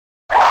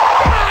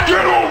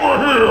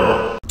over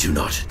here! Do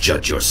not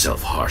judge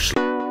yourself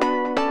harshly.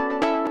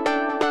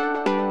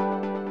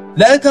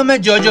 Welcome my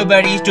Jojo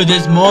buddies to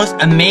this most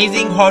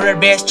amazing horror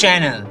based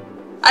channel.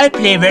 I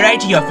play a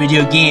variety of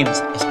video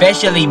games,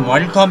 especially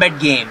Mortal Kombat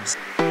games.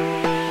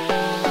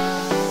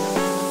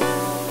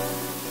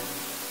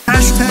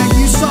 Hashtag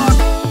you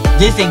suck.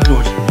 This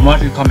includes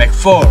Mortal Kombat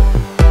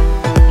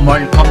 4,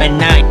 Mortal Kombat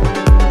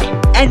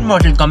 9, and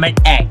Mortal Kombat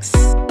X.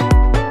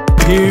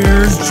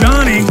 Here's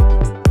Johnny.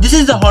 This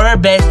is the horror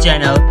based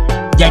channel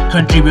that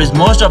contributes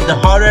most of the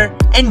horror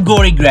and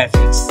gory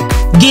graphics.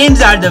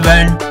 Games are the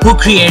one who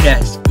create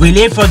us. We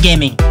live for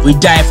gaming, we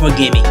die for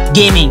gaming.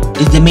 Gaming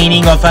is the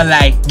meaning of our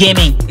life.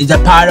 Gaming is a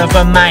part of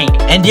our mind,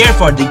 and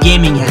therefore the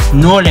gaming has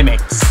no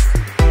limits.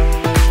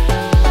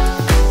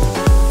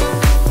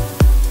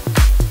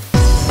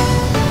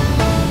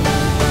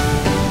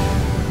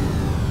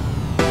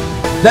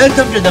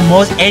 Welcome to the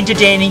most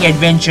entertaining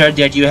adventure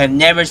that you have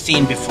never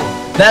seen before.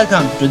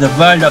 Welcome to the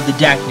world of the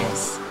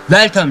darkness.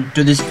 Welcome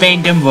to this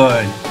phantom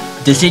world,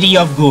 the city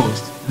of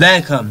ghosts.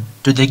 Welcome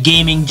to the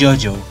gaming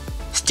Jojo.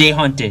 Stay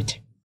haunted.